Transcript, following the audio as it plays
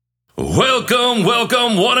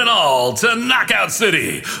Welcome, one and all, to Knockout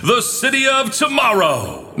City, the city of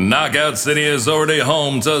tomorrow. Knockout City is already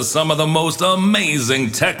home to some of the most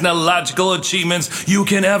amazing technological achievements you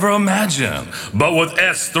can ever imagine. But with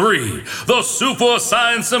S3, the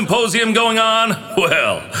Super-Science Symposium going on,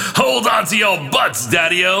 well, hold on to your butts,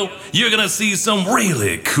 daddy-o. You're gonna see some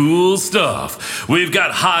really cool stuff. We've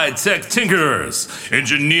got high-tech tinkerers,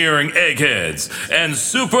 engineering eggheads, and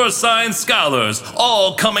super science scholars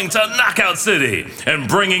all coming to Knockout City and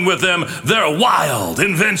bringing with them their wild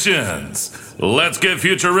inventions. Let's get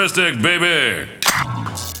futuristic, baby!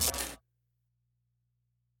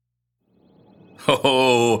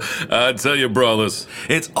 Oh, I tell you, brawlers,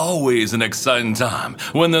 it's always an exciting time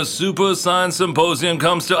when the Super-Science Symposium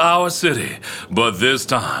comes to our city. But this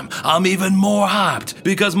time, I'm even more hyped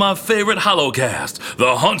because my favorite holo-cast,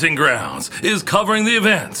 The Hunting Grounds, is covering the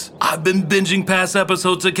event. I've been binging past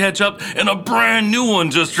episodes to catch up, and a brand new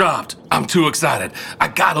one just dropped. I'm too excited. I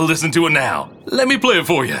gotta listen to it now. Let me play it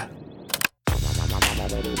for you.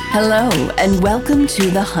 Hello, and welcome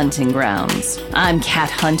to The Hunting Grounds. I'm Cat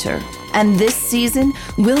Hunter, and this season,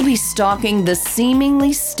 we'll be stalking the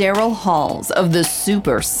seemingly sterile halls of the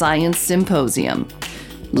Super-Science Symposium.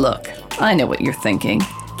 Look, I know what you're thinking.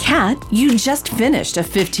 Cat, you just finished a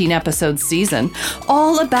 15-episode season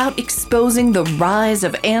all about exposing the rise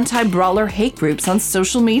of anti-brawler hate groups on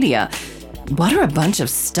social media. What are a bunch of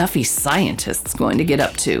stuffy scientists going to get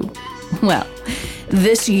up to? Well,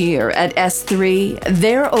 this year at S3,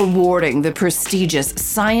 they're awarding the prestigious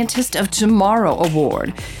Scientist of Tomorrow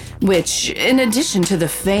Award, which, in addition to the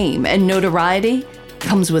fame and notoriety,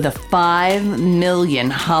 comes with a $5 million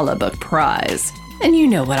holobook prize. And you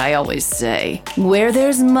know what I always say, where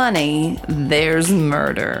there's money, there's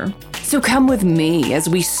murder. So come with me as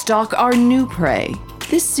we stalk our new prey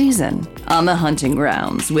this season on The Hunting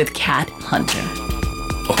Grounds with Cat Hunter.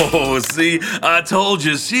 Oh, see, I told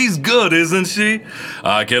you, she's good, isn't she?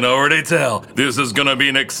 I can already tell this is gonna be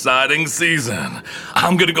an exciting season.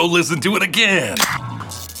 I'm gonna go listen to it again.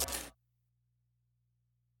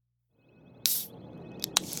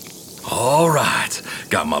 All right,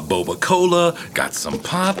 got my boba cola, got some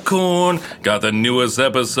popcorn, got the newest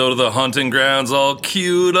episode of The Hunting Grounds all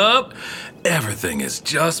queued up. Everything is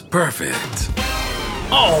just perfect.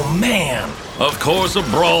 Oh, man. Of course, a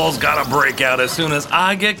brawl's gotta break out as soon as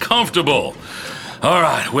I get comfortable. All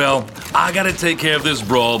right, well, I gotta take care of this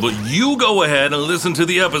brawl, but you go ahead and listen to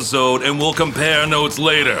the episode and we'll compare notes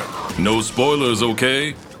later. No spoilers,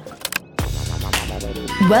 okay?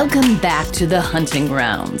 Welcome back to The Hunting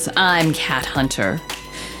Grounds. I'm Cat Hunter.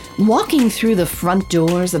 Walking through the front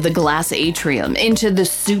doors of the glass atrium into the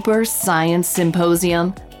Super-Science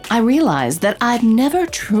Symposium, I realized that I'd never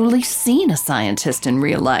truly seen a scientist in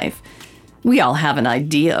real life. We all have an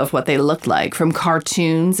idea of what they look like from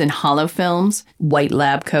cartoons and holofilms, white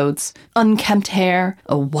lab coats, unkempt hair,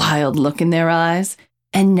 a wild look in their eyes.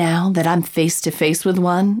 And now that I'm face to face with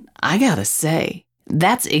one, I gotta say,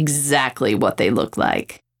 that's exactly what they look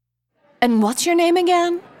like. And what's your name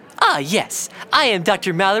again? Yes. I am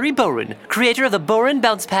Dr. Mallory Bohren, creator of the Bohren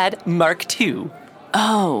Bounce Pad Mark II.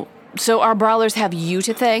 Oh, so our brawlers have you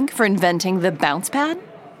to thank for inventing the bounce pad?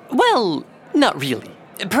 Well, not really.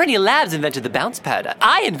 Perennial Labs invented the bounce pad.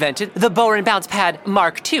 I invented the Bohren Bounce Pad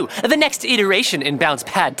Mark II, the next iteration in bounce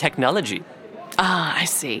pad technology. Ah, I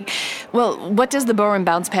see. Well, what does the Bohren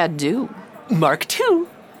Bounce Pad do? Mark II.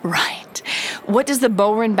 Right. What does the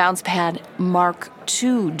Bohren Bounce Pad Mark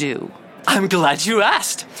II do? I'm glad you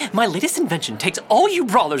asked. My latest invention takes all you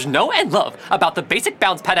brawlers know and love about the basic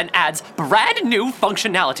bounce pad and adds brand new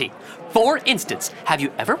functionality. For instance, have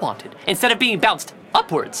you ever wanted, instead of being bounced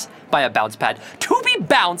upwards by a bounce pad, to be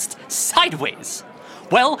bounced sideways?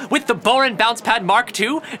 Well, with the Bohren Bounce Pad Mark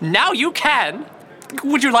II, now you can.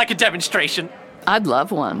 Would you like a demonstration? I'd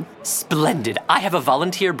love one. Splendid. I have a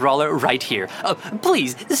volunteer brawler right here.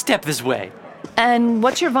 Please, step this way. And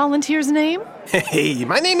what's your volunteer's name? Hey,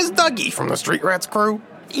 my name is Dougie from the Street Rats crew.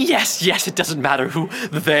 Yes, it doesn't matter who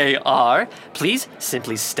they are. Please,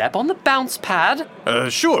 simply step on the bounce pad.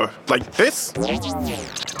 Sure. Like this? Wasn't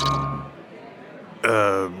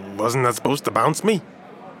that supposed to bounce me?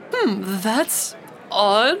 That's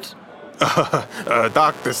odd.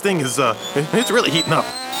 Doc, this thing is, it's really heating up.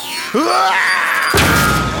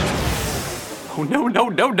 Oh,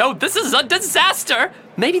 no, this is a disaster!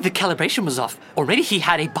 Maybe the calibration was off, or maybe he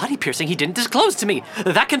had a body piercing he didn't disclose to me.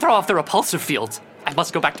 That can throw off the repulsive fields. I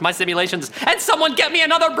must go back to my simulations, and someone get me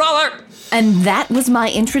another brawler! And that was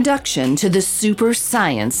my introduction to the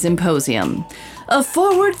Super-Science Symposium. A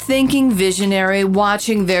forward-thinking visionary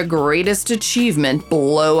watching their greatest achievement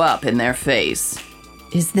blow up in their face.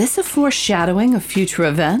 Is this a foreshadowing of future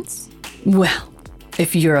events? Well,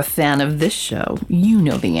 if you're a fan of this show, you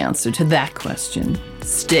know the answer to that question.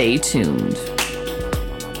 Stay tuned.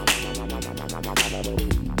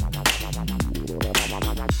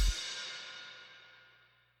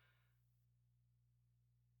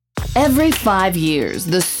 Every 5 years,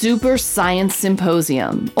 the Super-Science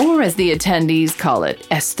Symposium, or as the attendees call it,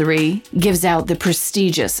 S3, gives out the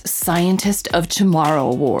prestigious Scientist of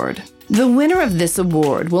Tomorrow Award. The winner of this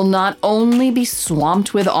award will not only be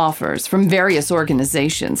swamped with offers from various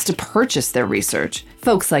organizations to purchase their research,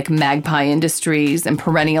 folks like Magpie Industries and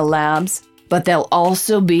Perennial Labs, but they'll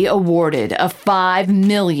also be awarded a $5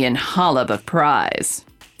 million Holub prize.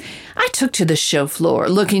 I took to the show floor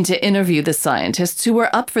looking to interview the scientists who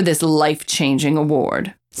were up for this life-changing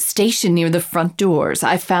award. Stationed near the front doors,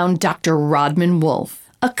 I found Dr. Rodman Wolfe,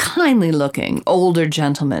 a kindly-looking, older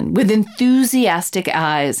gentleman with enthusiastic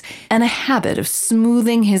eyes and a habit of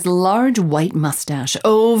smoothing his large white mustache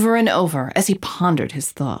over and over as he pondered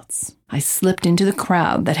his thoughts. I slipped into the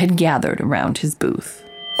crowd that had gathered around his booth.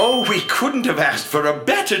 Oh, we couldn't have asked for a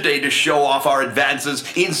better day to show off our advances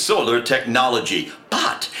in solar technology.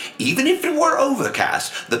 But even if it were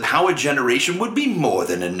overcast, the power generation would be more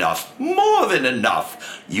than enough. More than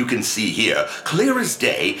enough. You can see here, clear as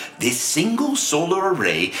day, this single solar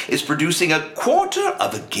array is producing 1/4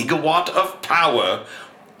 of a gigawatt of power.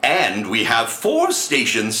 And we have 4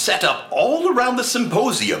 stations set up all around the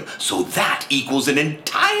symposium, so that equals an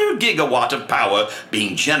entire gigawatt of power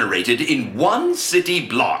being generated in one city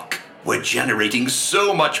block. We're generating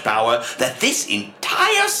so much power that this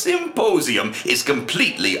entire symposium is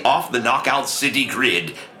completely off the Knockout City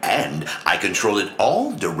grid, and I control it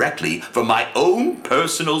all directly from my own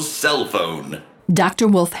personal cell phone. Dr.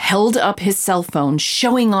 Wolfe held up his cell phone,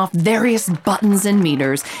 showing off various buttons and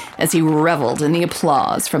meters as he reveled in the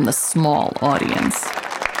applause from the small audience.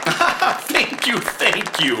 Thank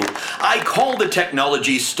you. I call the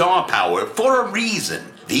technology star power for a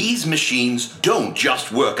reason. These machines don't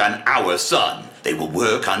just work on our sun. They will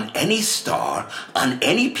work on any star, on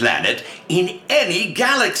any planet, in any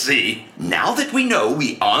galaxy. Now that we know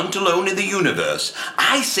we aren't alone in the universe,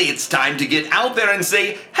 I say it's time to get out there and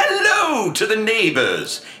say hello to the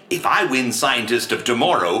neighbors. If I win Scientist of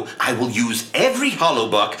Tomorrow, I will use every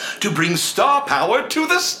holobuck to bring star power to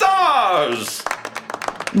the stars.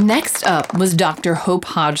 Next up was Dr. Hope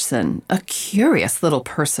Hodgson, a curious little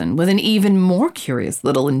person with an even more curious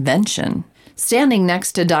little invention. Standing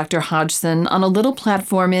next to Dr. Hodgson on a little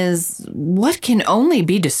platform is what can only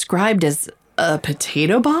be described as a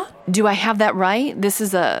potato bot? Do I have that right? This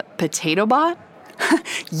is a potato bot?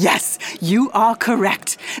 Yes, you are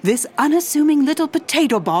correct. This unassuming little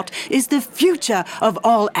potato bot is the future of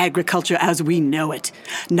all agriculture as we know it.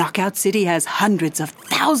 Knockout City has hundreds of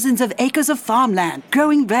thousands of acres of farmland,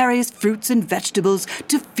 growing various fruits and vegetables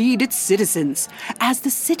to feed its citizens. As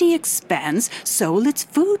the city expands, so will its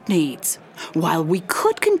food needs. While we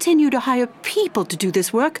could continue to hire people to do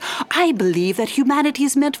this work, I believe that humanity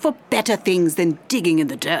is meant for better things than digging in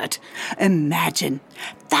the dirt. Imagine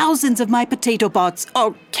thousands of my potato bots,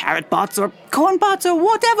 or carrot bots, or corn bots, or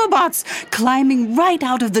whatever bots, climbing right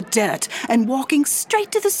out of the dirt and walking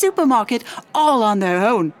straight to the supermarket all on their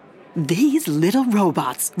own. These little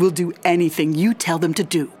robots will do anything you tell them to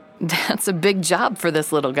do. That's a big job for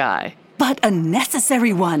this little guy. But a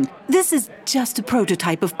necessary one. This is just a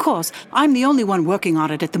prototype, of course. I'm the only one working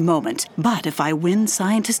on it at the moment. But if I win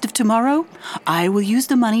Scientist of Tomorrow, I will use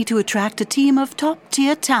the money to attract a team of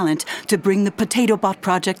top-tier talent to bring the Potato Bot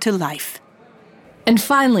project to life. And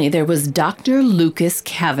finally, there was Dr. Lucas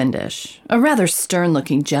Cavendish, a rather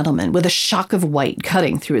stern-looking gentleman with a shock of white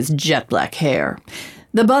cutting through his jet-black hair.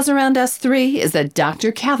 The buzz around S3 is that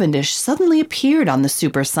Dr. Cavendish suddenly appeared on the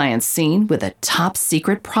super-science scene with a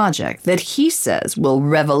top-secret project that he says will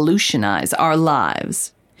revolutionize our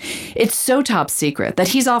lives. It's so top secret that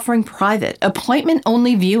he's offering private,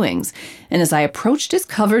 appointment-only viewings, and as I approached his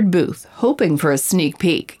covered booth, hoping for a sneak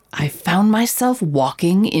peek, I found myself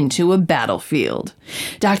walking into a battlefield.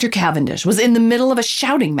 Dr. Cavendish was in the middle of a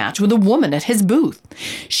shouting match with a woman at his booth.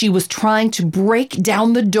 She was trying to break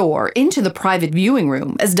down the door into the private viewing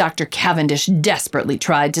room as Dr. Cavendish desperately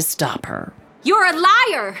tried to stop her. You're a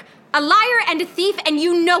liar and a thief, and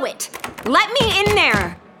you know it. Let me in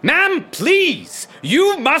there. Ma'am, please!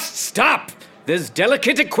 You must stop! There's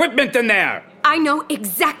delicate equipment in there! I know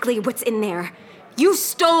exactly what's in there. You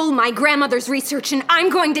stole my grandmother's research, and I'm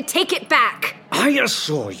going to take it back. I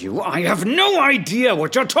assure you, I have no idea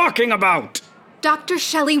what you're talking about! Dr.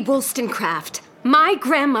 Shelley Wollstonecraft, my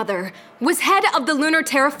grandmother, was head of the Lunar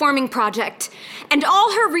Terraforming Project, and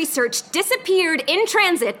all her research disappeared in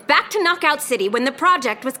transit back to Knockout City when the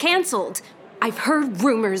project was canceled. I've heard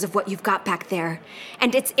rumors of what you've got back there,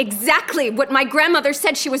 and it's exactly what my grandmother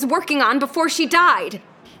said she was working on before she died.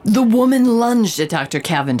 The woman lunged at Dr.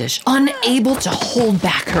 Cavendish, unable to hold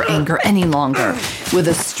back her anger any longer. With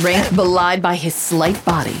a strength belied by his slight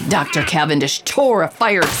body, Dr. Cavendish tore a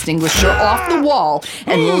fire extinguisher off the wall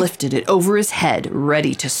and lifted it over his head,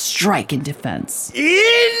 ready to strike in defense.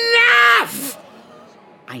 Enough!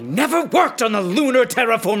 I never worked on the lunar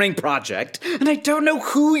terraforming project, and I don't know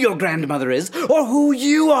who your grandmother is or who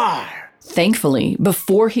you are. Thankfully,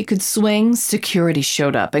 before he could swing, security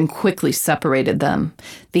showed up and quickly separated them.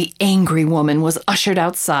 The angry woman was ushered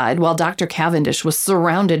outside while Dr. Cavendish was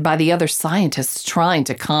surrounded by the other scientists trying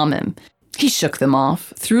to calm him. He shook them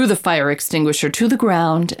off, threw the fire extinguisher to the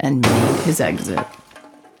ground, and made his exit.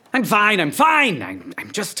 I'm fine.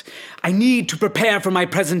 I need to prepare for my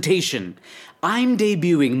presentation. I'm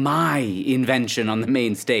debuting my invention on the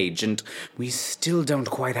main stage, and we still don't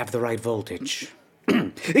quite have the right voltage.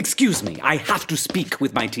 Excuse me, I have to speak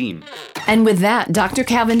with my team. And with that, Dr.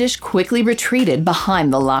 Cavendish quickly retreated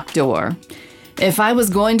behind the locked door. If I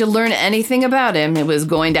was going to learn anything about him, it was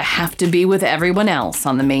going to have to be with everyone else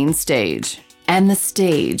on the main stage. And the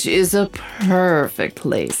stage is a perfect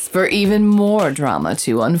place for even more drama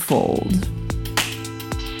to unfold.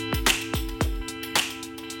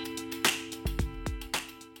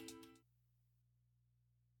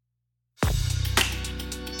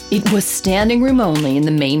 It was standing room only in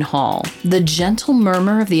the main hall, the gentle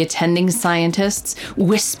murmur of the attending scientists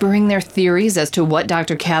whispering their theories as to what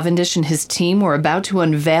Dr. Cavendish and his team were about to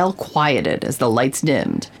unveil quieted as the lights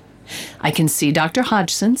dimmed. I can see Dr.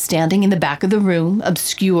 Hodgson standing in the back of the room,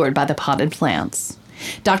 obscured by the potted plants.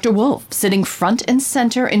 Dr. Wolfe sitting front and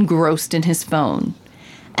center, engrossed in his phone.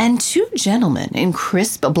 And two gentlemen in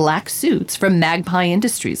crisp black suits from Magpie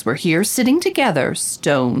Industries were here sitting together,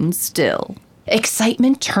 stone still.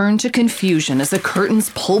 Excitement turned to confusion as the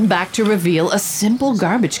curtains pulled back to reveal a simple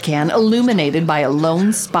garbage can illuminated by a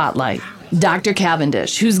lone spotlight. Dr.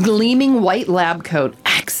 Cavendish, whose gleaming white lab coat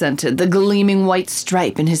accented the gleaming white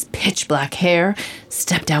stripe in his pitch-black hair,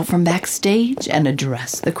 stepped out from backstage and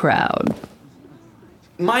addressed the crowd.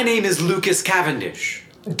 My name is Lucas Cavendish,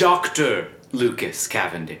 Dr. Lucas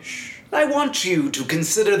Cavendish. I want you to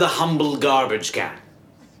consider the humble garbage can.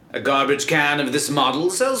 A garbage can of this model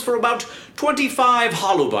sells for about 25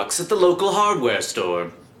 holobucks at the local hardware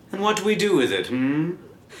store. And what do we do with it,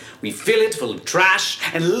 We fill it full of trash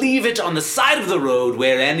and leave it on the side of the road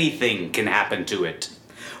where anything can happen to it.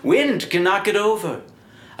 Wind can knock it over.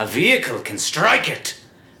 A vehicle can strike it.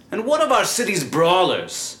 And one of our city's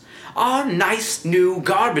brawlers, our nice new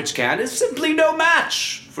garbage can is simply no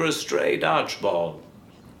match for a stray dodgeball.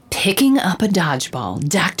 Picking up a dodgeball,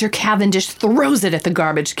 Dr. Cavendish throws it at the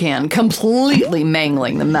garbage can, completely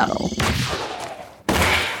mangling the metal.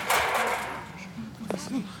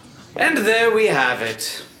 And there we have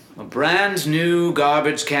it. A brand new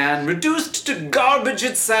garbage can reduced to garbage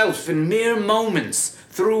itself in mere moments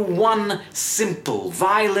through one simple,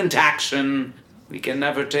 violent action we can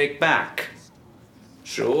never take back.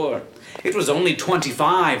 Sure, it was only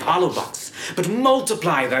 25 holobucks, but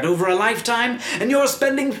multiply that over a lifetime and you're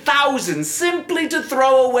spending thousands simply to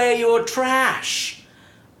throw away your trash.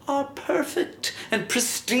 Our perfect and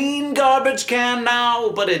pristine garbage can now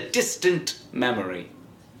but a distant memory.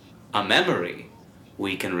 A memory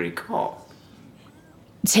we can recall.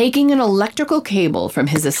 Taking an electrical cable from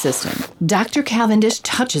his assistant, Dr. Cavendish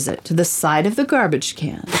touches it to the side of the garbage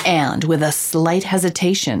can and, with a slight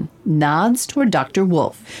hesitation, nods toward Dr.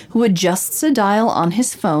 Wolfe, who adjusts a dial on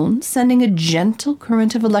his phone, sending a gentle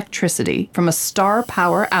current of electricity from a star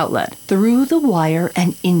power outlet through the wire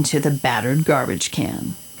and into the battered garbage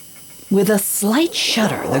can. With a slight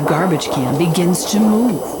shudder, the garbage can begins to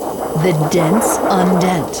move. The dents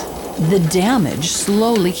undent. The damage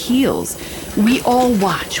slowly heals. We all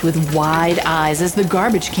watch with wide eyes as the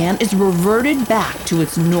garbage can is reverted back to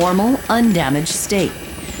its normal, undamaged state.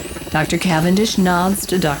 Dr. Cavendish nods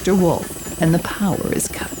to Dr. Wolfe, and the power is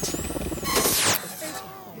cut.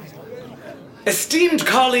 Esteemed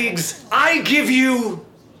colleagues, I give you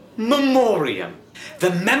Memorium,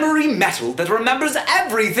 the memory metal that remembers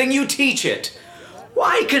everything you teach it.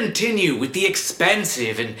 Why continue with the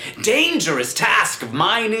expensive and dangerous task of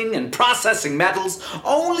mining and processing metals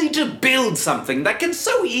only to build something that can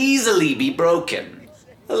so easily be broken?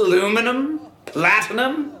 Aluminum,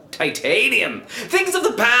 platinum, titanium, things of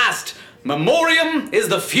the past. Memorium is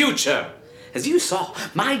the future. As you saw,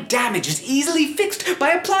 my damage is easily fixed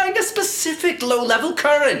by applying a specific low-level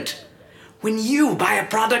current. When you buy a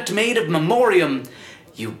product made of Memorium,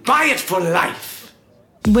 you buy it for life.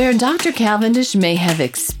 Where Dr. Cavendish may have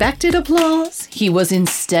expected applause, he was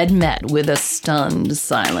instead met with a stunned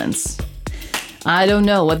silence. I don't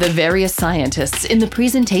know what the various scientists in the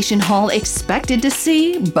presentation hall expected to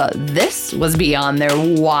see, but this was beyond their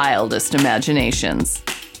wildest imaginations.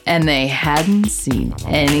 And they hadn't seen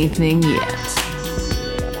anything yet.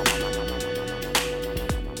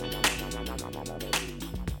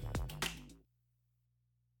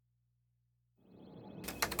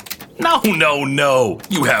 No.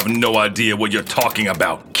 You have no idea what you're talking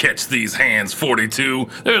about. Catch these hands, 42.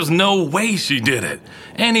 There's no way she did it.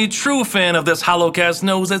 Any true fan of this holocast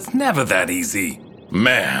knows it's never that easy.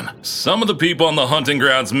 Man, some of the people on the Hunting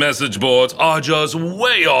Grounds message boards are just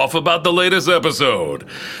way off about the latest episode.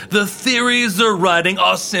 The theories they're writing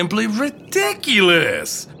are simply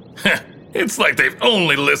ridiculous. It's like they've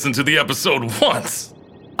only listened to the episode once.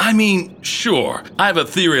 I mean, sure, I have a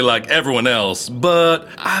theory like everyone else, but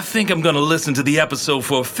I think I'm gonna listen to the episode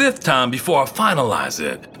for a fifth time before I finalize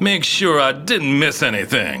it. Make sure I didn't miss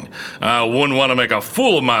anything. I wouldn't want to make a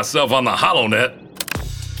fool of myself on the HoloNet.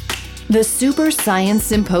 The Super-Science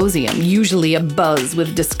Symposium, usually abuzz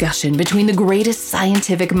with discussion between the greatest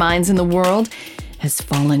scientific minds in the world, has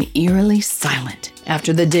fallen eerily silent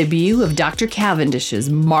after the debut of Dr.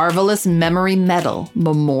 Cavendish's marvelous memory medal,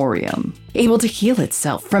 Memorium, able to heal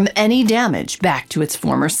itself from any damage back to its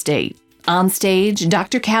former state. On stage,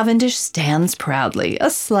 Dr. Cavendish stands proudly,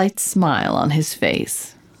 a slight smile on his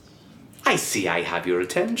face. I see I have your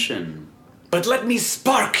attention. But let me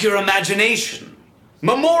spark your imagination.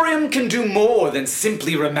 Memorium can do more than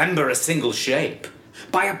simply remember a single shape.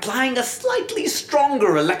 By applying a slightly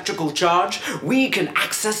stronger electrical charge, we can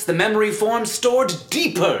access the memory form stored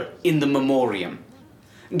deeper in the Memorium.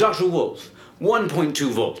 Dr. Wolfe,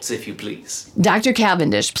 1.2 volts, if you please. Dr.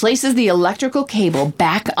 Cavendish places the electrical cable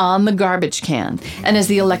back on the garbage can, and as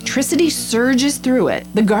the electricity surges through it,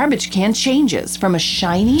 the garbage can changes from a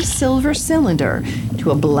shiny silver cylinder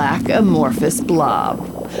to a black amorphous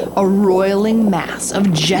blob, a roiling mass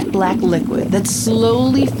of jet-black liquid that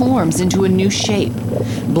slowly forms into a new shape.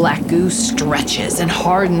 Black goo stretches and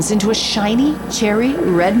hardens into a shiny, cherry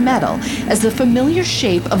red metal as the familiar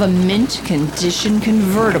shape of a mint-conditioned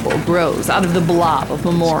convertible grows out of the blob of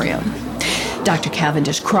Memorium. Dr.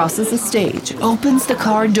 Cavendish crosses the stage, opens the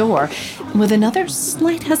car door, and with another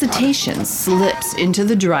slight hesitation slips into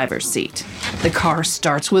the driver's seat. The car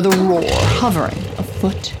starts with a roar, hovering a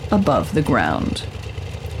foot above the ground.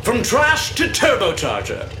 From trash to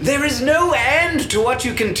turbocharger, there is no end to what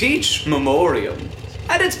you can teach Memorium.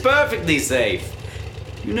 And it's perfectly safe.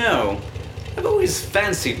 You know, I've always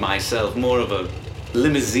fancied myself more of a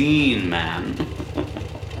limousine man.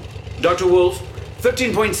 Dr. Wolfe,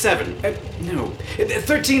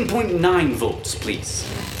 13.9 volts, please.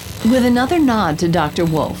 With another nod to Dr.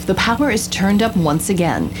 Wolfe, the power is turned up once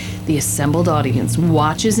again. The assembled audience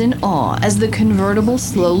watches in awe as the convertible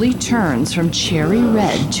slowly turns from cherry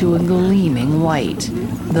red to a gleaming white.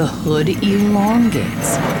 The hood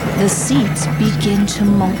elongates. The seats begin to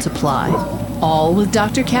multiply, all with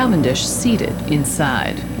Dr. Cavendish seated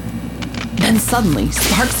inside. Then suddenly,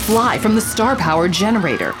 sparks fly from the star power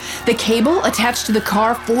generator. The cable attached to the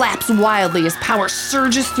car flaps wildly as power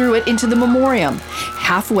surges through it into the Memorium.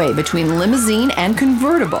 Halfway between limousine and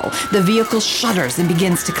convertible, the vehicle shudders and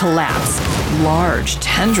begins to collapse. Large,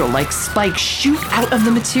 tendril-like spikes shoot out of the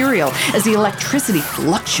material as the electricity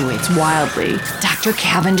fluctuates wildly. Dr.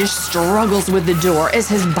 Cavendish struggles with the door as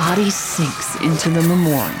his body sinks into the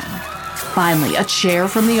Memorium. Finally, a chair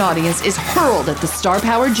from the audience is hurled at the star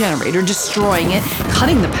power generator, destroying it,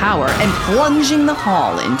 cutting the power, and plunging the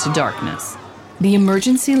hall into darkness. The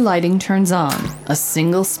emergency lighting turns on, a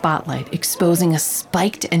single spotlight exposing a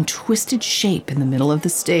spiked and twisted shape in the middle of the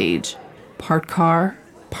stage. Part car,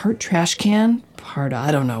 part trash can, part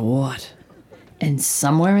I don't know what. And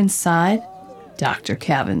somewhere inside, Dr.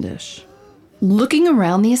 Cavendish. Looking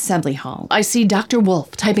around the assembly hall, I see Dr.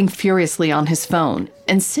 Wolfe typing furiously on his phone,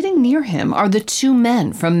 and sitting near him are the two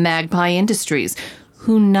men from Magpie Industries,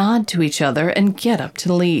 who nod to each other and get up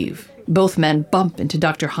to leave. Both men bump into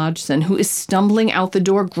Dr. Hodgson, who is stumbling out the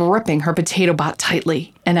door, gripping her potato bot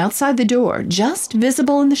tightly. And outside the door, just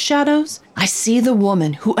visible in the shadows, I see the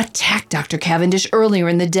woman who attacked Dr. Cavendish earlier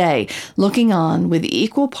in the day, looking on with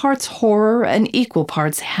equal parts horror and equal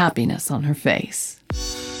parts happiness on her face.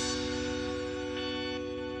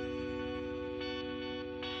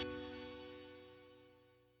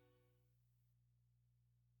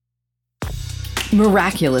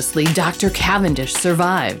 Miraculously, Dr. Cavendish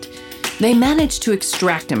survived. They managed to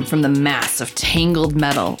extract him from the mass of tangled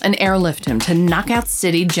metal and airlift him to Knockout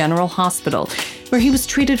City General Hospital, where he was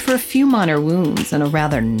treated for a few minor wounds and a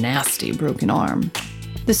rather nasty broken arm.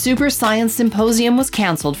 The Super-Science Symposium was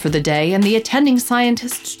canceled for the day, and the attending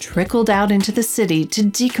scientists trickled out into the city to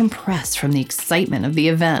decompress from the excitement of the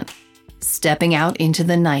event. Stepping out into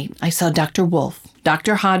the night, I saw Dr. Wolfe,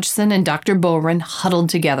 Dr. Hodgson, and Dr. Bohren huddled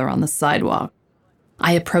together on the sidewalk.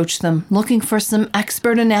 I approached them, looking for some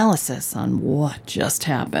expert analysis on what just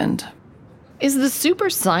happened. Is the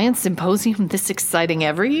Super-Science Symposium this exciting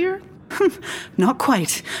every year? Not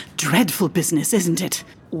quite. Dreadful business, isn't it?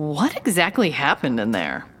 What exactly happened in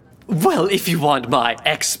there? Well, if you want my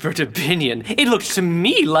expert opinion, it looked to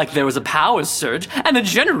me like there was a power surge and the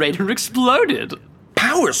generator exploded.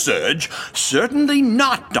 Power surge? Certainly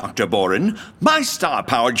not, Dr. Bohren. My star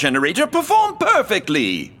power generator performed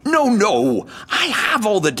perfectly. No. I have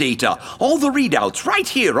all the data, all the readouts right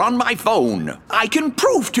here on my phone. I can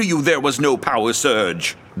prove to you there was no power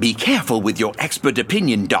surge. Be careful with your expert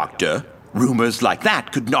opinion, Doctor. Rumors like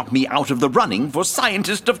that could knock me out of the running for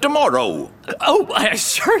Scientist of Tomorrow. Oh, I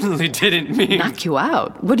certainly didn't mean... Knock you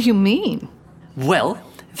out? What do you mean? Well,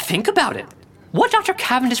 think about it. What Dr.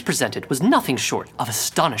 Cavendish presented was nothing short of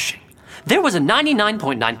astonishing. There was a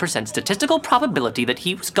 99.9% statistical probability that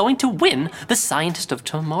he was going to win the Scientist of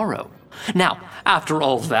Tomorrow. Now, after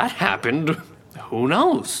all that happened, who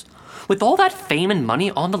knows? With all that fame and money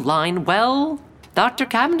on the line, well, Dr.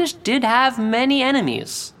 Cavendish did have many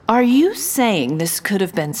enemies. Are you saying this could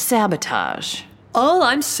have been sabotage? All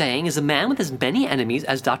I'm saying is a man with as many enemies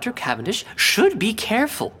as Dr. Cavendish should be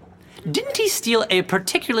careful. Didn't he steal a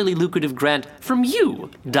particularly lucrative grant from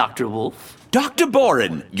you, Dr. Wolfe? Dr.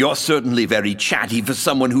 Bohren, you're certainly very chatty for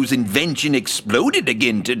someone whose invention exploded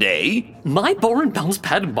again today. My Bohren bounce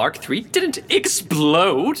pad Mark III didn't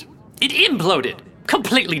explode. It imploded.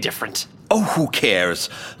 Completely different. Oh, who cares?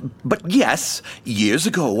 But yes, years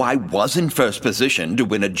ago I was in first position to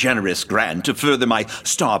win a generous grant to further my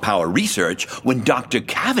star power research when Dr.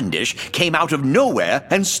 Cavendish came out of nowhere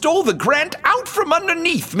and stole the grant out from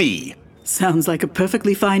underneath me. Sounds like a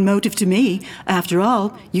perfectly fine motive to me. After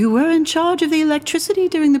all, you were in charge of the electricity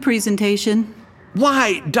during the presentation.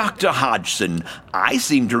 Why, Dr. Hodgson, I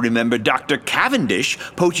seem to remember Dr. Cavendish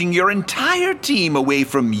poaching your entire team away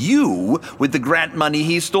from you with the grant money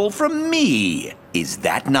he stole from me. Is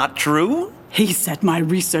that not true? He set my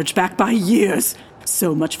research back by years.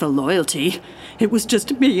 So much for loyalty. It was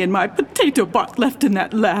just me and my potato bot left in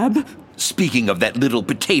that lab. Speaking of that little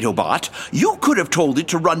potato bot, you could have told it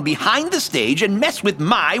to run behind the stage and mess with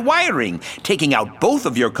my wiring, taking out both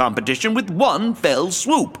of your competition with one fell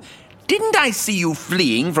swoop. Didn't I see you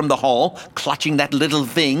fleeing from the hall, clutching that little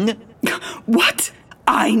thing? What?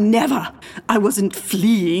 I never. I wasn't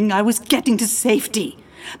fleeing. I was getting to safety.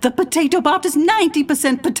 The potato bot is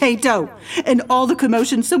 90% potato. In all the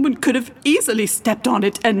commotion, someone could have easily stepped on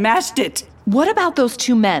it and mashed it. What about those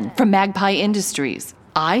two men from Magpie Industries?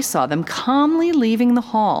 I saw them calmly leaving the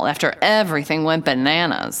hall after everything went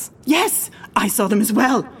bananas. Yes, I saw them as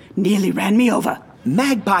well. Nearly ran me over.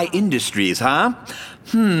 Magpie Industries, huh?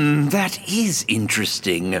 That is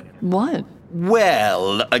interesting. What?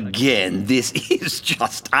 Well, again, this is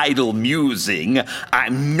just idle musing.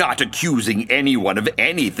 I'm not accusing anyone of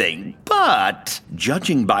anything, but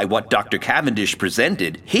judging by what Dr. Cavendish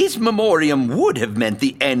presented, his Memorium would have meant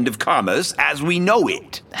the end of commerce as we know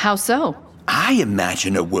it. How so? I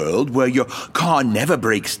imagine a world where your car never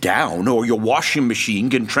breaks down or your washing machine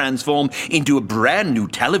can transform into a brand new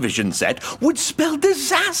television set would spell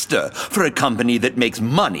disaster for a company that makes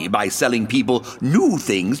money by selling people new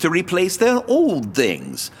things to replace their old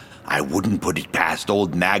things. I wouldn't put it past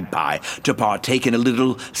old Magpie to partake in a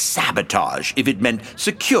little sabotage if it meant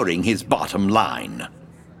securing his bottom line.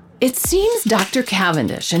 It seems Dr.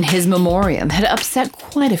 Cavendish and his Memorium had upset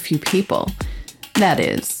quite a few people. That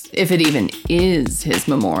is, if it even is his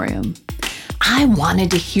Memorium. I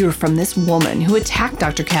wanted to hear from this woman who attacked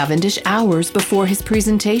Dr. Cavendish hours before his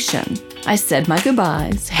presentation. I said my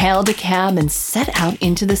goodbyes, hailed a cab, and set out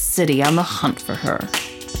into the city on the hunt for her.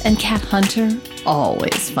 And Cat Hunter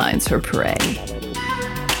always finds her prey.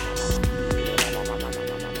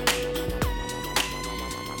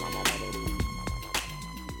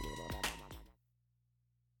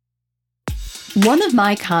 One of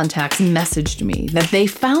my contacts messaged me that they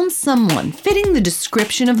found someone fitting the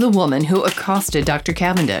description of the woman who accosted Dr.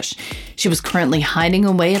 Cavendish. She was currently hiding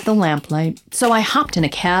away at the Lamplight, so I hopped in a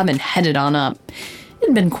cab and headed on up. It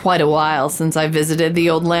had been quite a while since I visited the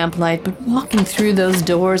old Lamplight, but walking through those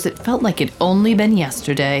doors, it felt like it'd only been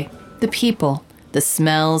yesterday. The people, the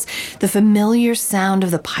smells, the familiar sound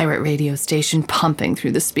of the pirate radio station pumping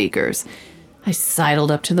through the speakers. I sidled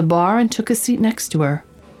up to the bar and took a seat next to her.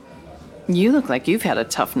 You look like you've had a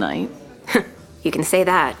tough night. You can say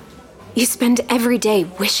that. You spend every day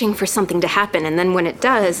wishing for something to happen, and then when it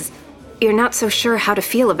does, you're not so sure how to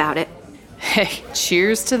feel about it. Hey,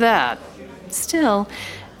 cheers to that. Still,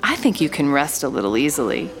 I think you can rest a little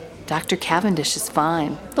easily. Dr. Cavendish is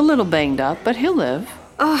fine. A little banged up, but he'll live.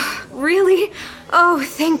 Oh, really? Oh,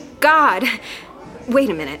 thank God. Wait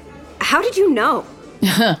a minute. How did you know?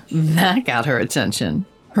 That got her attention.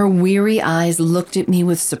 Her weary eyes looked at me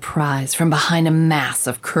with surprise from behind a mass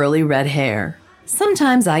of curly red hair.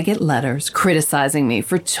 Sometimes I get letters criticizing me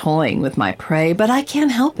for toying with my prey, but I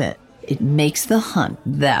can't help it. It makes the hunt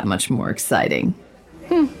that much more exciting.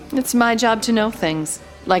 It's my job to know things.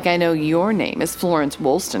 Like I know your name is Florence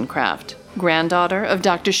Wollstonecraft, granddaughter of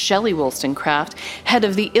Dr. Shelley Wollstonecraft, head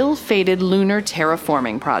of the ill-fated Lunar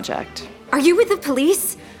Terraforming Project. Are you with the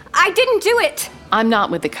police? I didn't do it! I'm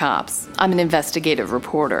not with the cops. I'm an investigative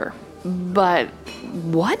reporter. But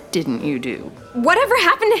what didn't you do? Whatever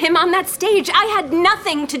happened to him on that stage, I had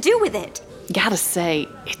nothing to do with it. Gotta say,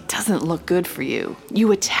 it doesn't look good for you.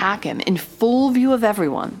 You attack him in full view of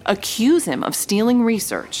everyone, accuse him of stealing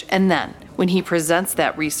research, and then, when he presents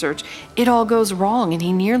that research, it all goes wrong and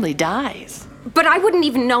he nearly dies. But I wouldn't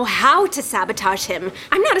even know how to sabotage him.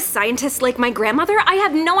 I'm not a scientist like my grandmother. I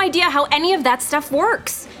have no idea how any of that stuff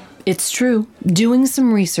works. It's true. Doing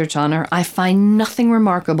some research on her, I find nothing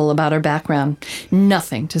remarkable about her background.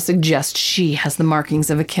 Nothing to suggest she has the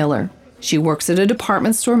markings of a killer. She works at a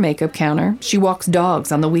department store makeup counter. She walks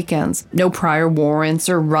dogs on the weekends. No prior warrants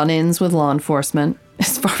or run-ins with law enforcement.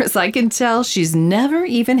 As far as I can tell, she's never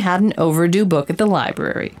even had an overdue book at the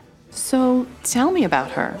library. So tell me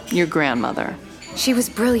about her, your grandmother. She was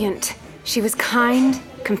brilliant. She was kind,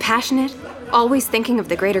 compassionate, always thinking of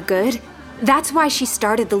the greater good. That's why she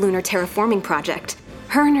started the Lunar Terraforming Project.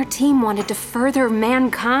 Her and her team wanted to further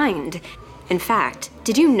mankind. In fact,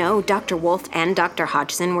 did you know Dr. Wolfe and Dr.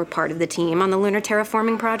 Hodgson were part of the team on the Lunar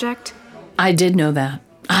Terraforming Project? I did know that.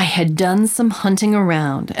 I had done some hunting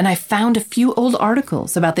around, and I found a few old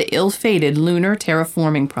articles about the ill-fated Lunar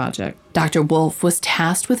Terraforming Project. Dr. Wolfe was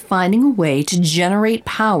tasked with finding a way to generate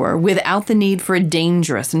power without the need for a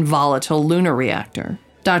dangerous and volatile lunar reactor.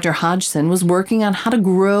 Dr. Hodgson was working on how to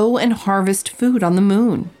grow and harvest food on the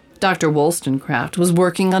moon. Dr. Wollstonecraft was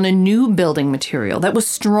working on a new building material that was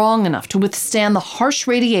strong enough to withstand the harsh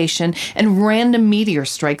radiation and random meteor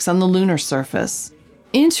strikes on the lunar surface.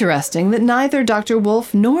 Interesting that neither Dr.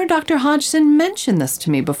 Wolfe nor Dr. Hodgson mentioned this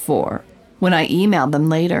to me before. When I emailed them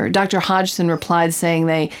later, Dr. Hodgson replied saying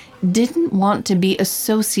they didn't want to be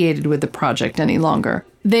associated with the project any longer.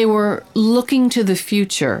 They were looking to the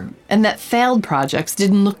future, and that failed projects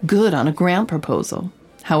didn't look good on a grant proposal.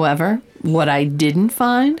 However, what I didn't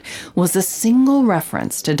find was a single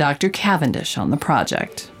reference to Dr. Cavendish on the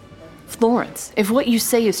project. Florence, if what you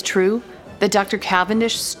say is true, that Dr.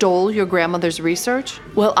 Cavendish stole your grandmother's research,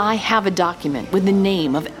 well, I have a document with the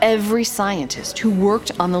name of every scientist who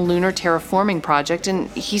worked on the Lunar Terraforming Project, and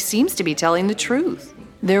he seems to be telling the truth.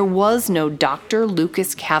 There was no Dr.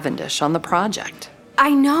 Lucas Cavendish on the project.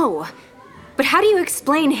 I know. But how do you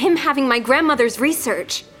explain him having my grandmother's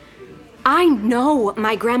research? I know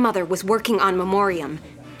my grandmother was working on Memorium.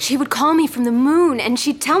 She would call me from the moon and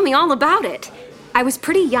she'd tell me all about it. I was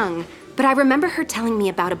pretty young, but I remember her telling me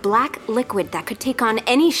about a black liquid that could take on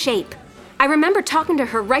any shape. I remember talking to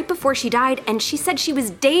her right before she died, and she said she was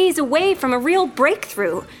days away from a real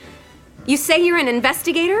breakthrough. You say you're an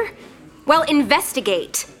investigator? Well,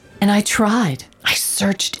 investigate. And I tried. I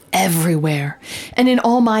searched everywhere. And in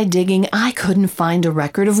all my digging, I couldn't find a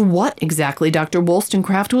record of what exactly Dr.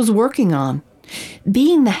 Wollstonecraft was working on.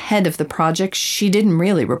 Being the head of the project, she didn't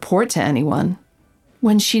really report to anyone.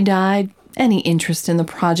 When she died, any interest in the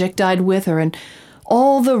project died with her, and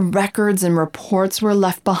all the records and reports were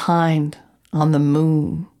left behind on the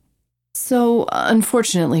moon. So,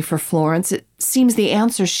 unfortunately for Florence, it seems the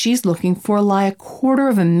answers she's looking for lie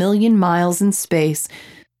 250,000 miles in space,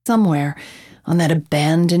 somewhere on that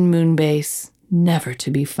abandoned moon base, never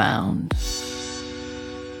to be found.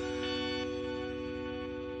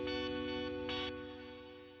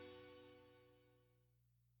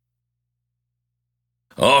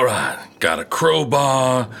 All right, got a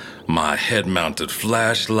crowbar, my head-mounted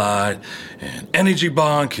flashlight, an energy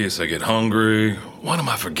bar in case I get hungry. What am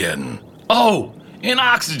I forgetting? Oh, an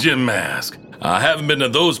oxygen mask. I haven't been to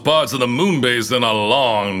those parts of the moon base in a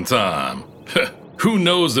long time. Who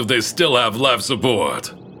knows if they still have life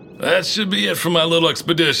support? That should be it for my little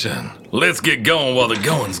expedition. Let's get going while the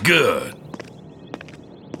going's good.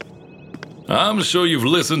 I'm sure you've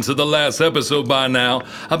listened to the last episode by now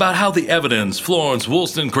about how the evidence Florence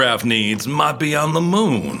Wollstonecraft needs might be on the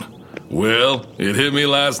moon. Well, it hit me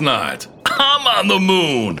last night. I'm on the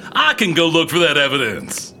moon. I can go look for that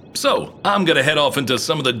evidence. So, I'm gonna head off into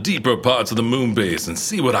some of the deeper parts of the moon base and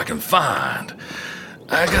see what I can find.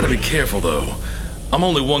 I gotta be careful though. I'm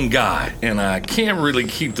only one guy, and I can't really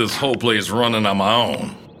keep this whole place running on my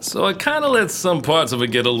own. So I kinda let some parts of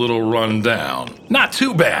it get a little run down. Not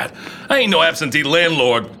too bad. I ain't no absentee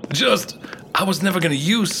landlord. Just, I was never gonna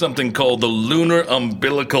use something called the lunar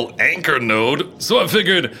umbilical anchor node, so I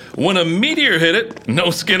figured when a meteor hit it,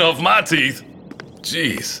 no skin off my teeth.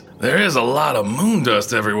 Jeez, there is a lot of moon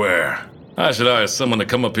dust everywhere. I should hire someone to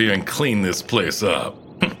come up here and clean this place up.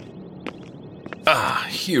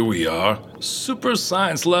 Here we are.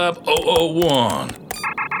 Super-Science Lab 001.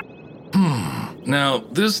 Now,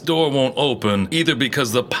 this door won't open either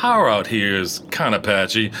because the power out here is kinda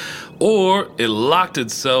patchy, or it locked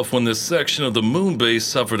itself when this section of the moon base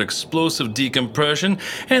suffered explosive decompression,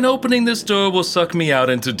 and opening this door will suck me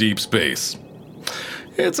out into deep space.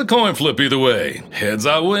 It's a coin flip either way. Heads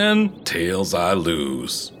I win, tails I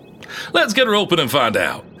lose. Let's get her open and find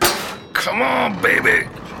out. Come on, baby.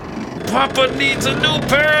 Papa needs a new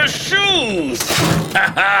pair of shoes.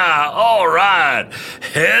 Haha, all right.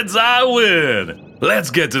 Heads I win.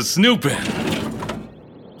 Let's get to snooping.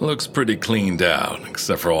 Looks pretty cleaned out,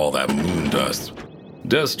 except for all that moon dust.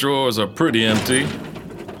 Desk drawers are pretty empty.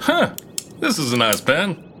 Huh, this is a nice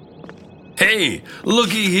pen. Hey,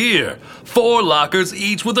 looky here. 4 lockers,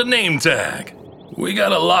 each with a name tag. We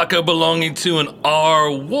got a locker belonging to an R.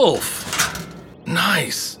 Wolfe.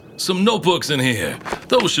 Nice. Some notebooks in here.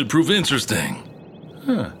 Those should prove interesting.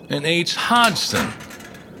 An H. Hodgson.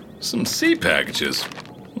 Some C packages.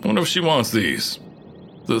 I wonder if she wants these.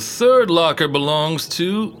 The 3rd locker belongs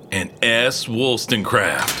to an S.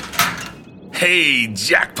 Wollstonecraft. Hey,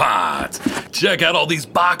 jackpot! Check out all these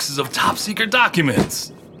boxes of top-secret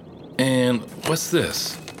documents. And what's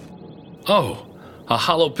this? Oh, a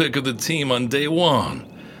hollow pic of the team on day 1.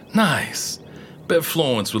 Nice. Bet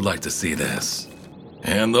Florence would like to see this.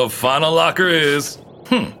 And the final locker is...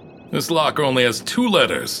 This locker only has 2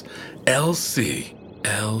 letters. LC.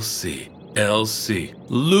 LC. LC.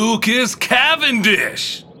 Lucas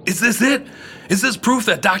Cavendish! Is this it? Is this proof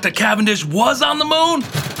that Dr. Cavendish was on the moon?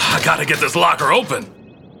 I gotta get this locker open.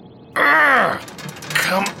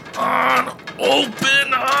 Come on,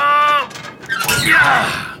 open up!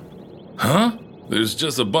 Yeah! Huh? There's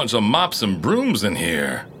just a bunch of mops and brooms in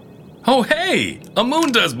here. Oh, hey! A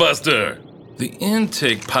moon dust buster! The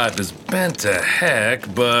intake pipe is bent to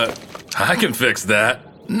heck, but I can fix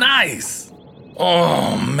that. Nice!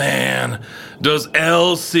 Oh, man. Does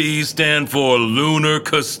LC stand for Lunar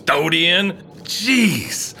Custodian?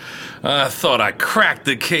 Jeez. I thought I cracked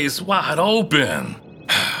the case wide open.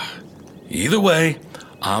 Either way,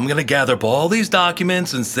 I'm gonna gather up all these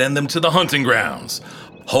documents and send them to the hunting grounds.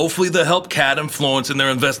 Hopefully they'll help Kat and Florence in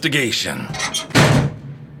their investigation.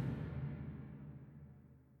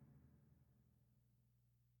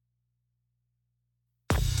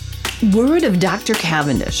 Word of Dr.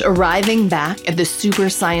 Cavendish arriving back at the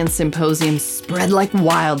Super-Science Symposium spread like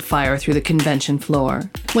wildfire through the convention floor.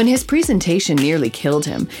 When his presentation nearly killed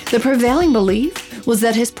him, the prevailing belief was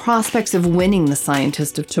that his prospects of winning the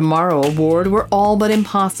Scientist of Tomorrow award were all but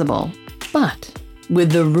impossible. But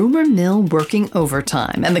with the rumor mill working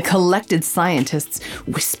overtime and the collected scientists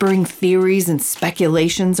whispering theories and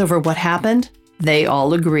speculations over what happened, they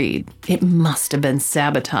all agreed it must have been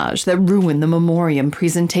sabotage that ruined the Memorium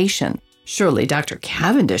presentation. Surely Dr.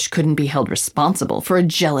 Cavendish couldn't be held responsible for a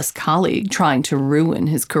jealous colleague trying to ruin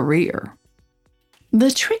his career. The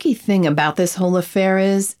tricky thing about this whole affair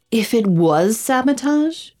is, if it was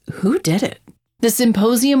sabotage, who did it? The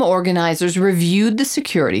symposium organizers reviewed the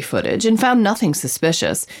security footage and found nothing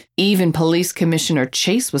suspicious. Even Police Commissioner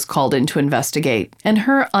Chase was called in to investigate, and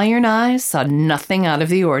her iron eyes saw nothing out of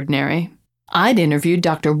the ordinary. I'd interviewed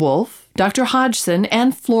Dr. Wolfe, Dr. Hodgson,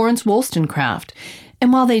 and Florence Wollstonecraft,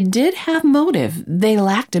 and while they did have motive, they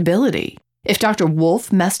lacked ability. If Dr.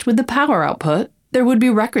 Wolfe messed with the power output, there would be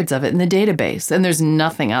records of it in the database, and there's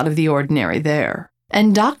nothing out of the ordinary there.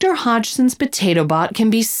 And Dr. Hodgson's potato bot can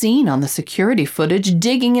be seen on the security footage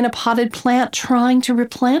digging in a potted plant trying to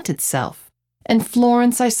replant itself. And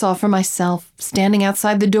Florence I saw for myself, standing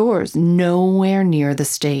outside the doors, nowhere near the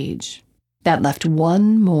stage. That left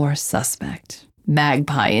one more suspect,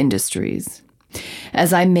 Magpie Industries.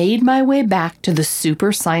 As I made my way back to the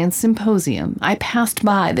Super-Science Symposium, I passed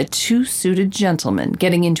by the 2 suited gentlemen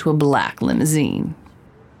getting into a black limousine.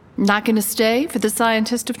 Not going to stay for the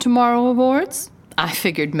Scientist of Tomorrow Awards? I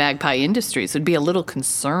figured Magpie Industries would be a little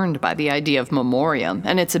concerned by the idea of Memorium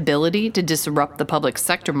and its ability to disrupt the public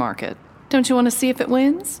sector market. Don't you want to see if it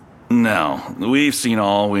wins? No, we've seen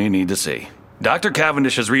all we need to see. Dr.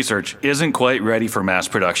 Cavendish's research isn't quite ready for mass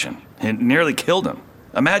production. It nearly killed him.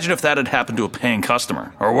 Imagine if that had happened to a paying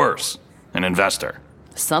customer, or worse, an investor.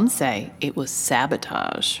 Some say it was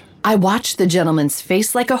sabotage. I watched the gentleman's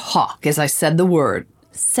face like a hawk as I said the word,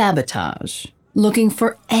 sabotage, looking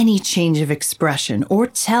for any change of expression or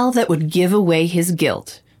tell that would give away his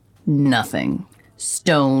guilt. Nothing.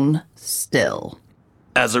 Stone still.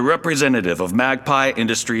 As a representative of Magpie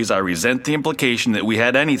Industries, I resent the implication that we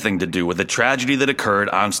had anything to do with the tragedy that occurred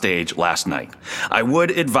on stage last night. I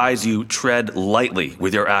would advise you tread lightly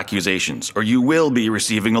with your accusations, or you will be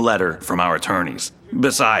receiving a letter from our attorneys.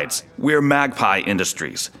 Besides, we're Magpie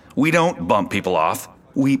Industries. We don't bump people off,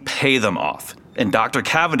 we pay them off. And Dr.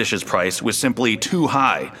 Cavendish's price was simply too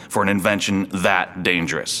high for an invention that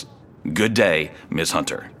dangerous. Good day, Ms.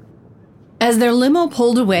 Hunter. As their limo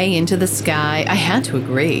pulled away into the sky, I had to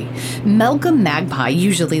agree. Malcolm Magpie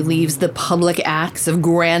usually leaves the public acts of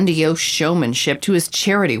grandiose showmanship to his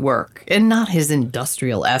charity work and not his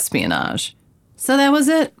industrial espionage. So that was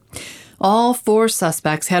it. All 4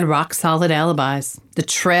 suspects had rock-solid alibis. The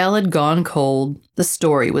trail had gone cold. The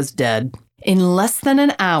story was dead. In less than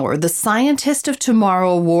an hour, the Scientist of Tomorrow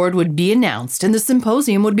award would be announced and the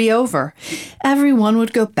symposium would be over. Everyone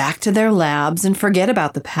would go back to their labs and forget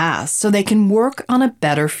about the past so they can work on a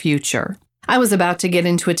better future. I was about to get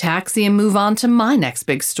into a taxi and move on to my next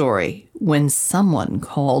big story when someone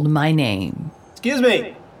called my name. Excuse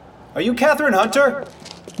me, are you Catherine Hunter?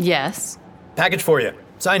 Yes. Package for you.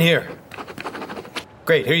 Sign here.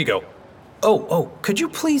 Great, here you go. Oh, could you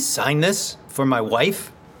please sign this for my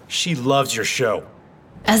wife? She loves your show.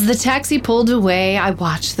 As the taxi pulled away, I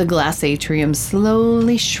watched the glass atrium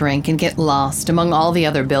slowly shrink and get lost among all the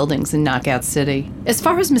other buildings in Knockout City. As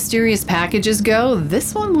far as mysterious packages go,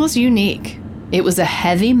 this one was unique. It was a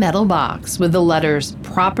heavy metal box with the letters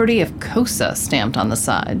Property of COSA stamped on the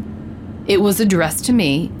side. It was addressed to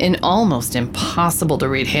me in almost impossible to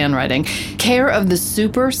read handwriting, care of the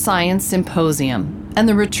Super-Science Symposium, and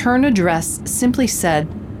the return address simply said,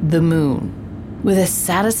 The Moon. With a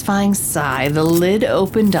satisfying sigh, the lid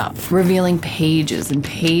opened up, revealing pages and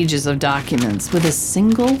pages of documents with a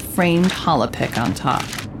single framed holopic on top.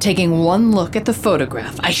 Taking one look at the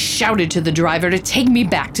photograph, I shouted to the driver to take me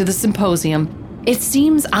back to the symposium. It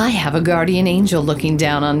seems I have a guardian angel looking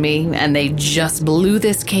down on me, and they just blew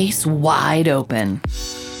this case wide open.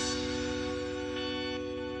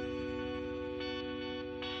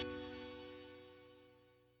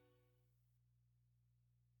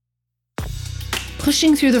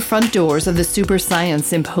 Pushing through the front doors of the Super-Science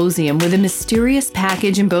Symposium with a mysterious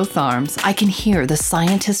package in both arms, I can hear the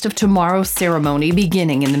Scientist of Tomorrow ceremony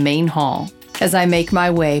beginning in the main hall. As I make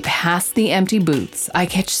my way past the empty booths, I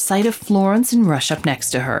catch sight of Florence and rush up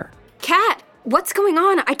next to her. Kat, what's going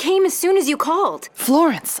on? I came as soon as you called.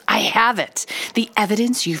 Florence, I have it. The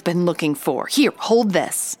evidence you've been looking for. Here, hold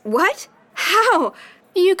this. What? How?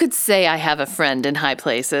 You could say I have a friend in high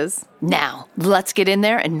places. Now, let's get in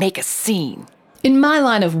there and make a scene. In my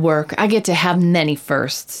line of work, I get to have many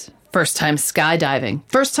firsts. First time skydiving,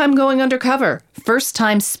 first time going undercover, first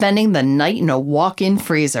time spending the night in a walk-in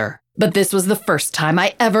freezer. But this was the first time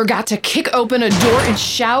I ever got to kick open a door and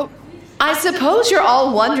shout, I suppose you're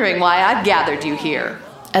all wondering why I've gathered you here.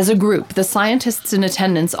 As a group, the scientists in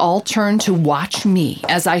attendance all turned to watch me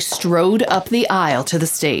as I strode up the aisle to the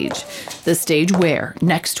stage where,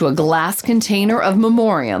 next to a glass container of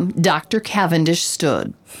Memorium, Dr. Cavendish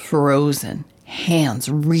stood, frozen. Hands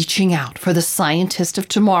reaching out for the Scientist of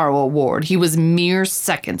Tomorrow award he was mere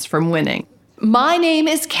seconds from winning. My name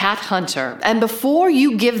is Kat Hunter, and before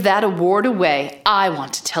you give that award away, I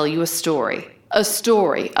want to tell you a story. A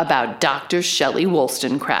story about Dr. Shelley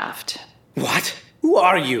Wollstonecraft. What? Who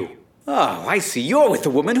are you? Oh, I see. You're with the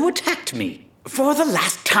woman who attacked me. For the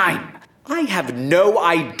last time. I have no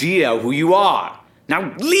idea who you are.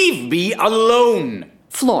 Now leave me alone.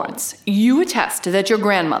 Florence, you attest that your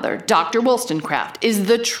grandmother, Dr. Wollstonecraft, is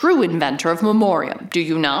the true inventor of Memorium, do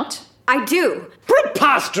you not? I do.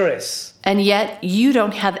 Preposterous! And yet you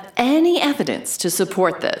don't have any evidence to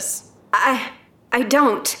support this. I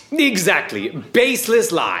don't. Exactly.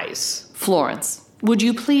 Baseless lies. Florence, would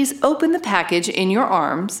you please open the package in your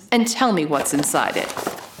arms and tell me what's inside it?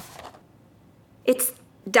 It's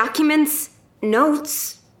documents,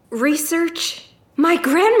 notes, research. My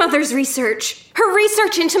grandmother's research. Her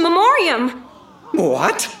research into Memorium.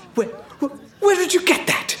 What? Where did you get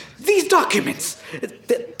that? These documents.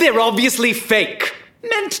 They're obviously fake.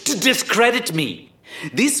 Meant to discredit me.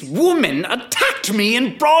 This woman attacked me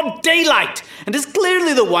in broad daylight and is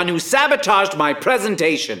clearly the one who sabotaged my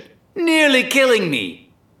presentation, nearly killing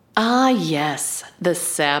me. Ah, yes, the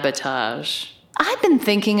sabotage. I've been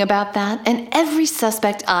thinking about that, and every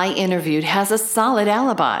suspect I interviewed has a solid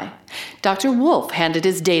alibi. Dr. Wolfe handed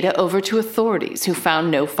his data over to authorities who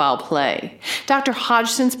found no foul play. Dr.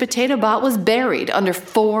 Hodgson's potato bot was buried under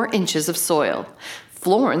 4 inches of soil.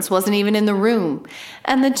 Florence wasn't even in the room,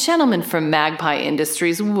 and the gentleman from Magpie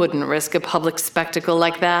Industries wouldn't risk a public spectacle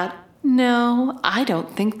like that. No, I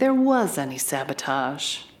don't think there was any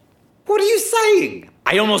sabotage. What are you saying?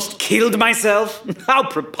 I almost killed myself? How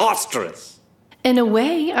preposterous. In a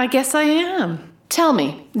way, I guess I am. Tell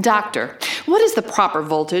me, Doctor, what is the proper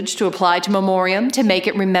voltage to apply to Memorium to make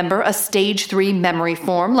it remember a Stage 3 memory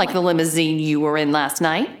form like the limousine you were in last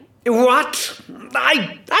night? What?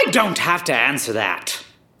 I don't have to answer that.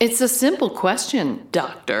 It's a simple question,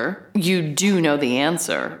 Doctor. You do know the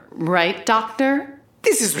answer, right, Doctor?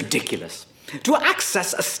 This is ridiculous. To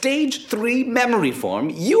access a Stage 3 memory form,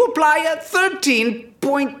 you apply a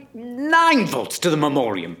 13.9 volts to the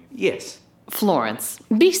Memorium. Yes. Florence,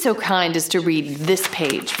 be so kind as to read this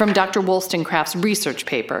page from Dr. Wollstonecraft's research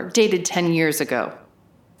paper dated 10 years ago.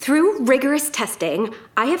 Through rigorous testing,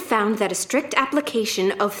 I have found that a strict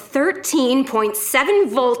application of 13.7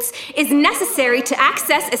 volts is necessary to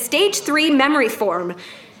access a Stage 3 memory form.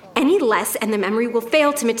 Any less and the memory will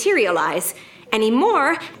fail to materialize. Any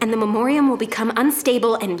more and the Memorium will become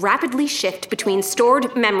unstable and rapidly shift between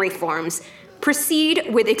stored memory forms. Proceed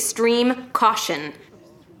with extreme caution.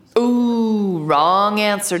 Ooh, wrong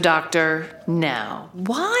answer, Doctor. Now,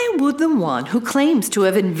 why would the one who claims to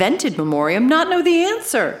have invented Memorium not know the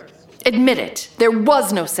answer? Admit it, there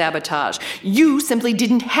was no sabotage. You simply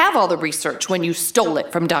didn't have all the research when you stole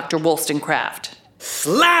it from Dr. Wollstonecraft.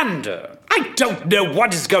 Slander! I don't know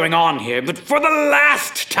what is going on here, but for the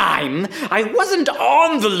last time, I wasn't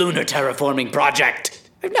on the lunar terraforming project.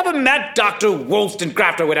 I've never met Dr.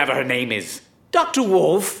 Wollstonecraft or whatever her name is. Dr.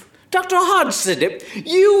 Wolfe, Dr. Hodgson,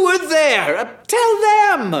 you were there. Tell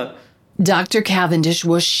them. Dr. Cavendish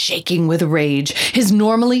was shaking with rage. His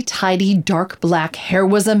normally tidy dark black hair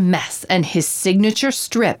was a mess, and his signature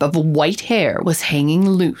strip of white hair was hanging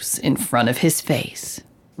loose in front of his face.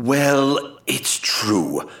 Well, it's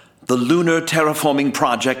true. The lunar terraforming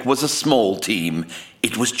project was a small team.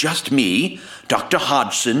 It was just me, Dr.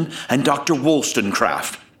 Hodgson, and Dr.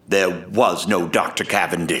 Wollstonecraft. There was no Dr.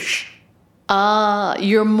 Cavendish.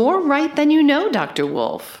 You're more right than you know, Dr.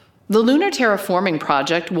 Wolfe. The lunar terraforming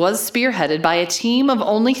project was spearheaded by a team of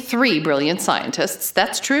only 3 brilliant scientists,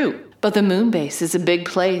 that's true. But the moon base is a big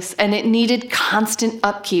place, and it needed constant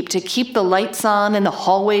upkeep to keep the lights on and the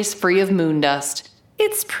hallways free of moon dust.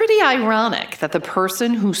 It's pretty ironic that the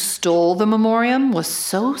person who stole the Memorium was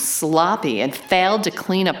so sloppy and failed to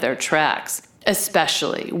clean up their tracks.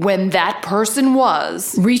 Especially when that person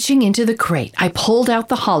was... Reaching into the crate, I pulled out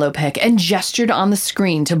the holopic and gestured on the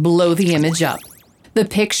screen to blow the image up. The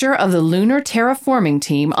picture of the lunar terraforming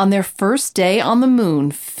team on their first day on the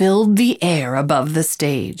moon filled the air above the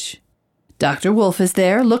stage. Dr. Wolfe is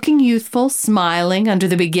there, looking youthful, smiling under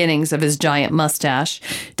the beginnings of his giant mustache.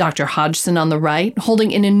 Dr. Hodgson on the right,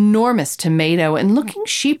 holding an enormous tomato and looking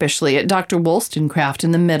sheepishly at Dr. Wollstonecraft in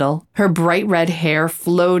the middle, her bright red hair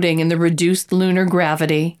floating in the reduced lunar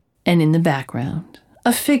gravity. And in the background,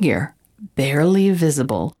 a figure, barely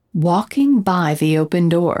visible, walking by the open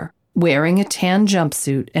door, wearing a tan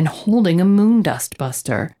jumpsuit and holding a moon dust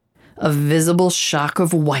buster. A visible shock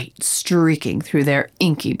of white streaking through their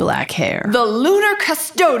inky black hair. The lunar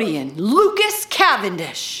custodian, Lucas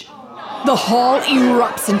Cavendish. The hall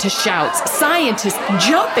erupts into shouts, scientists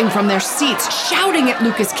jumping from their seats, shouting at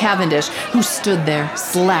Lucas Cavendish, who stood there,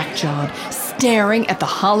 slack-jawed, staring at the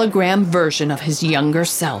hologram version of his younger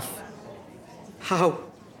self. How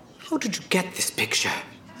did you get this picture?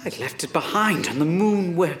 I left it behind on the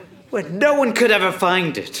moon where no one could ever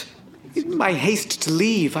find it. In my haste to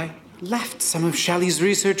leave, I left some of Shelley's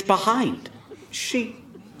research behind. She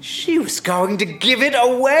was going to give it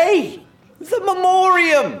away. The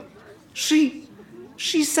Memorium. She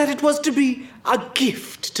said it was to be a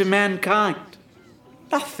gift to mankind.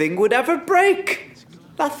 Nothing would ever break.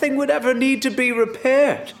 Nothing would ever need to be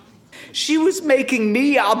repaired. She was making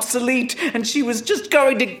me obsolete, and she was just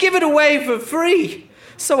going to give it away for free.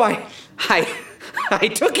 So I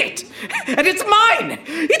took it, and it's mine!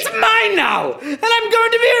 It's mine now! And I'm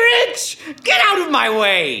going to be rich! Get out of my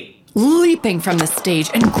way! Leaping from the stage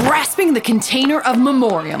and grasping the container of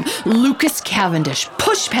Memorium, Lucas Cavendish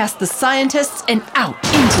pushed past the scientists and out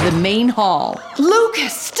into the main hall.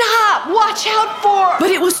 Lucas, stop! Watch out for...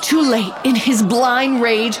 But it was too late. In his blind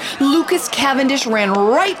rage, Lucas Cavendish ran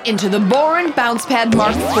right into the Bohren bounce pad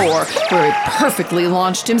Mark IV, where it perfectly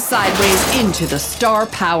launched him sideways into the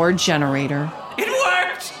star-powered generator. It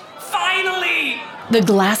worked! Finally! The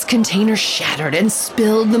glass container shattered and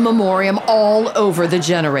spilled the Memorium all over the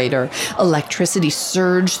generator. Electricity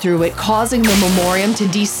surged through it, causing the Memorium to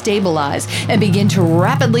destabilize and begin to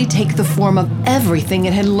rapidly take the form of everything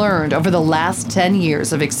it had learned over the last 10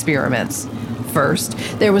 years of experiments. First,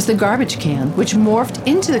 there was the garbage can, which morphed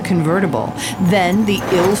into the convertible, then the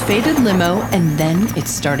ill-fated limo, and then it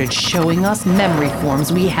started showing us memory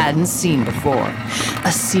forms we hadn't seen before.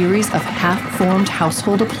 A series of half-formed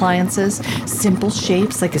household appliances, simple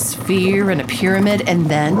shapes like a sphere and a pyramid, and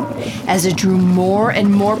then, as it drew more and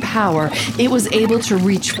more power, it was able to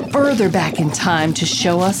reach further back in time to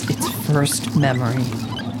show us its first memory.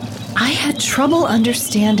 I had trouble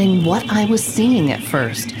understanding what I was seeing at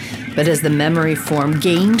first. But as the memory form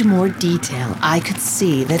gained more detail, I could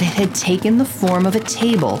see that it had taken the form of a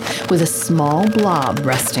table with a small blob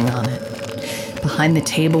resting on it. Behind the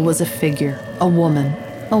table was a figure, a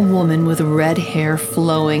woman with red hair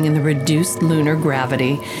flowing in the reduced lunar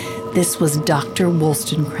gravity. This was Dr.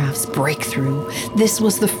 Wollstonecraft's breakthrough. This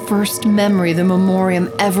was the first memory the Memorium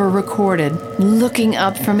ever recorded, looking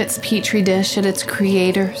up from its petri dish at its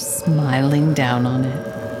creator, smiling down on it.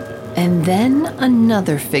 And then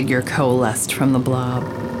another figure coalesced from the blob,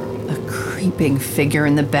 a creeping figure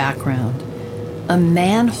in the background, a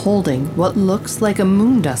man holding what looks like a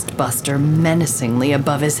moondust buster menacingly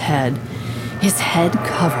above his head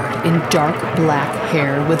covered in dark black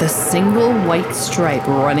hair with a single white stripe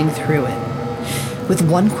running through it. With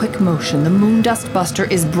one quick motion, the moondust buster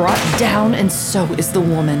is brought down, and so is the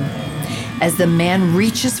woman. As the man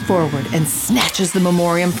reaches forward and snatches the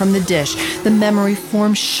Memorium from the dish, the memory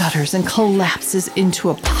form shudders and collapses into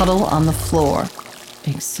a puddle on the floor,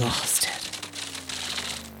 exhausted.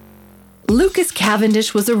 Lucas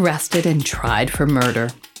Cavendish was arrested and tried for murder.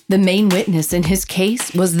 The main witness in his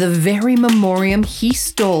case was the very Memorium he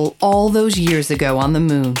stole all those years ago on the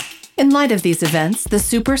moon. In light of these events, the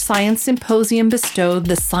Super-Science Symposium bestowed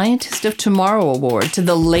the Scientist of Tomorrow Award to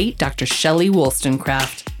the late Dr. Shelley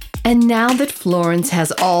Wollstonecraft. And now that Florence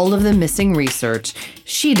has all of the missing research,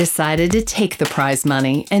 she decided to take the prize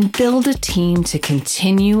money and build a team to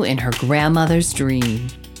continue in her grandmother's dream.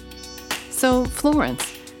 So,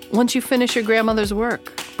 Florence, once you finish your grandmother's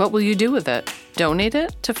work, what will you do with it? Donate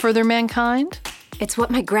it to further mankind? It's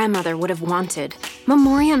what my grandmother would have wanted.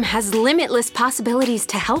 Memorium has limitless possibilities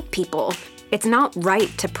to help people. It's not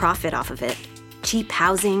right to profit off of it. Cheap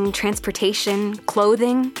housing, transportation,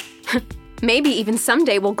 clothing. Maybe even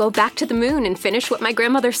someday we'll go back to the moon and finish what my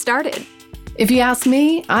grandmother started. If you ask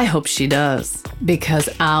me, I hope she does, because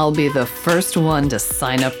I'll be the first one to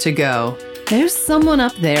sign up to go. There's someone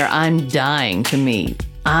up there I'm dying to meet.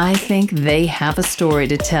 I think they have a story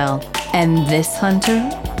to tell, and this hunter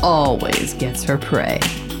always gets her prey.